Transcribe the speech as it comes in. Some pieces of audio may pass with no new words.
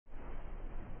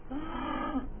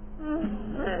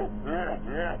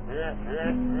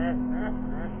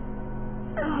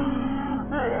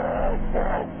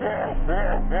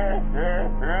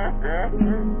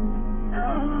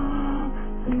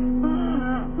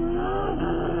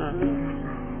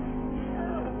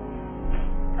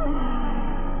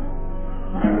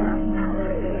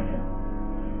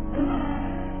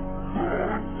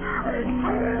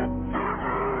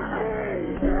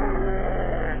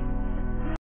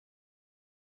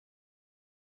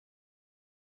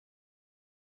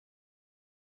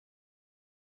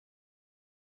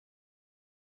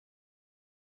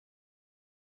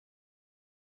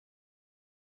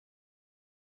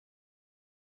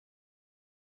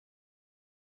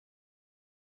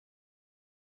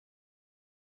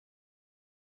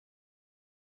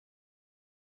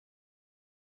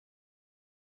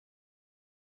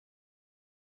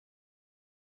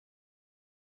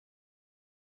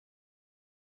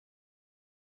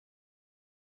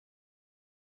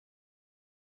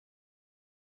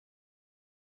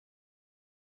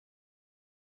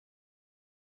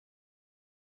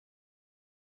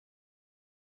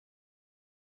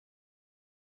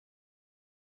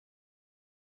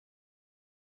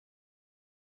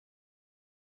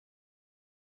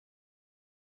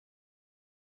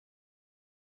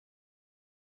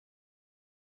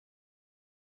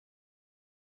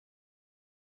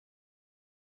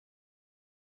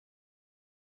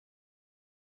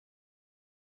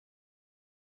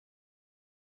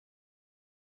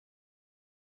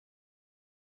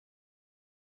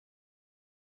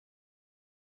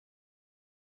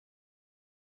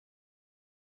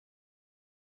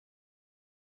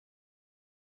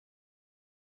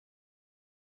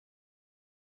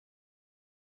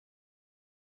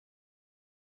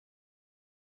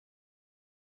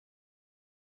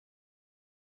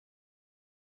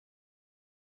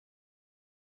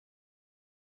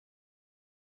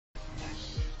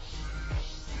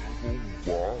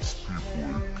Boss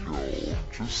people to kill.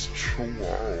 Just chill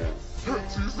out.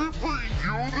 It's easy for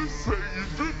you to say you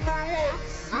did my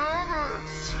last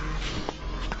sentence.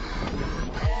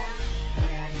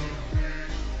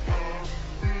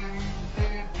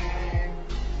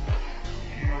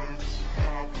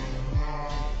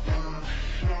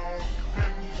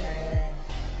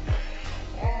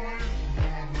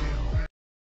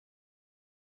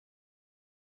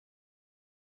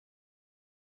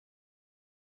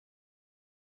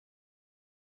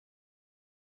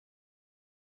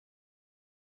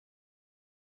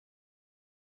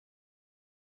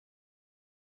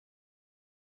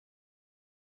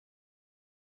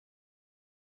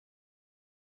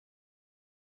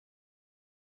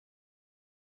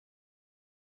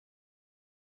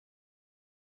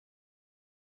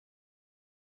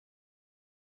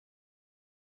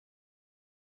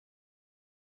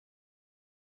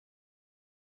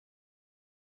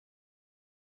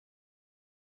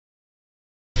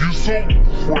 You sold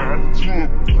crack to a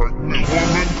pregnant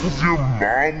woman cause your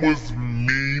mom was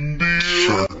mean to you?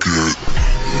 Check it.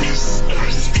 This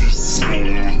crispy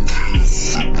small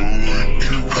visible like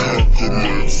you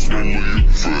calculate slowly your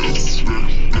face.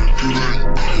 Back it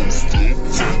ain't close to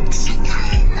Mexico.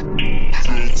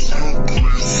 That's how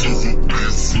Greece is a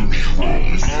piece of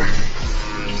shrubs.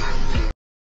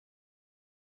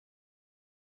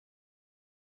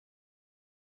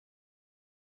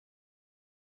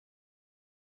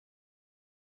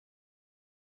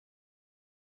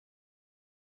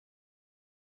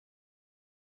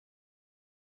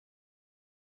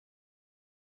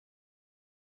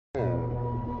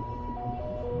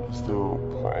 Is there a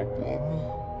problem?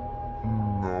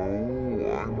 No,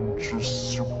 I'm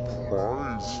just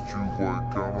surprised you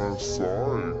like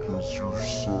MSI, cause you're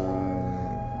so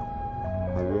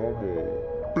normal.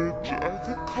 Bitch, I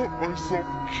can cut myself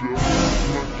just as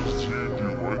much as you do,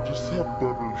 I just have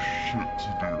better shit to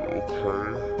do,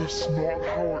 okay? That's not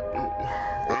how it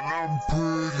and I'm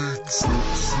pretty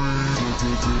tipsy,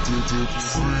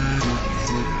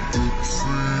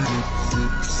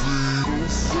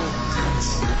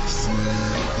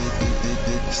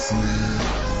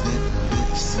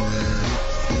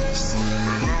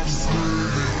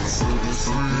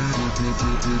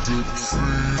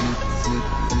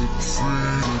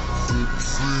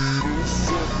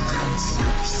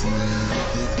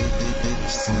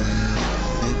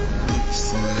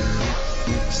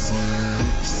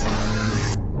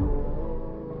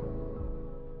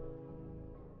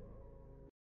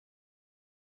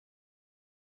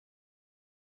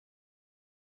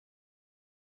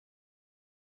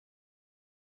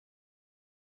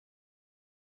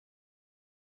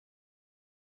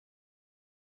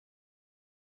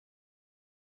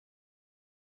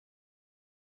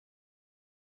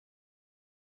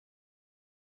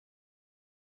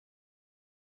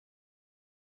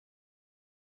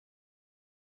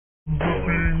 of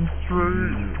being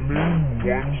straight, name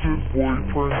one good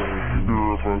boyfriend either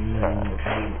of us had.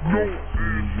 No,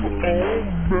 all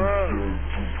men.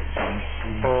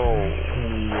 Oh.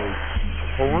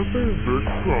 How are they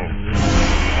victims?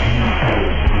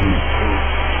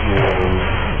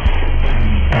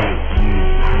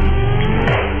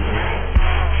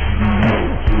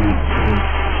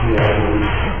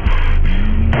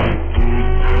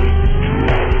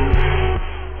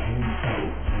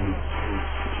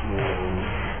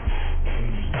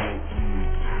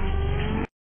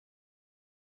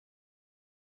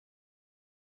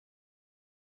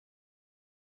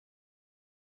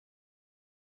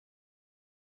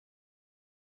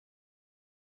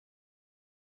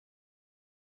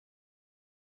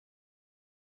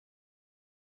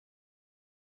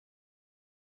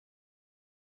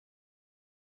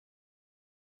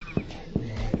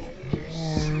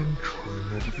 I'm trying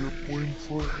not to get blamed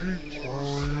for hate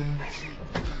crime.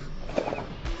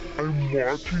 I'm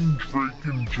watching Drake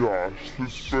and Josh.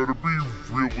 This better be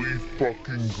really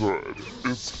fucking good.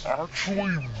 It's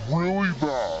actually really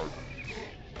bad.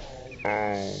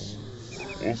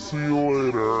 We'll see you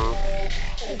later.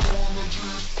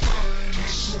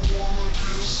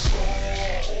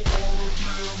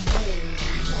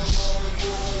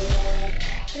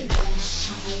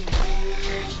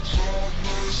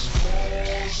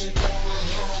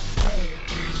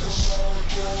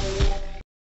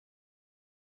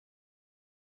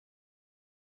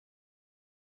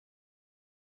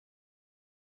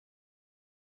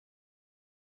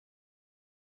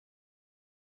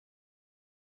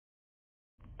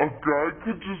 A guy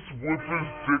could just whip his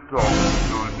dick out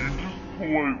here and you just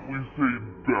politely say,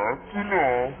 that's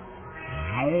enough.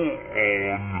 You're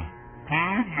on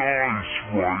thin ice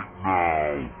right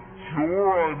now. You're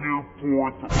on your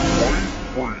fourth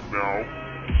wife right now.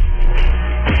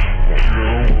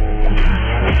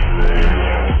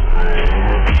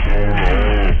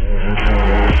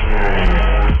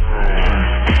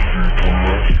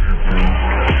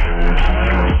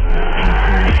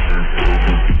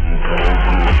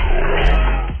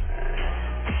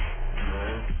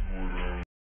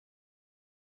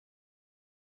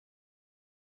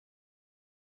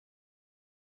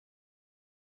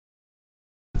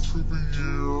 For the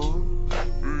year,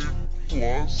 A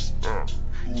plus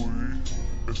actually.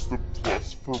 It's the plus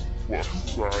for plus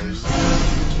size.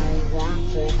 No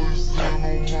father's in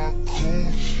on my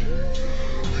coochie.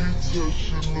 He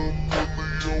touching a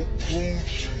Leo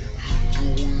Poochie.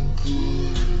 Doing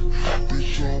good,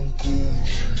 bitch I'm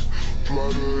Gucci. Fly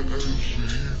to Asia,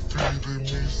 he feeding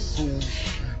me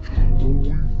sushi. When we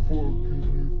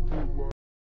fucking, it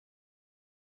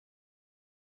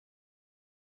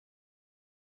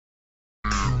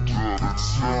feel like it's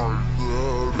not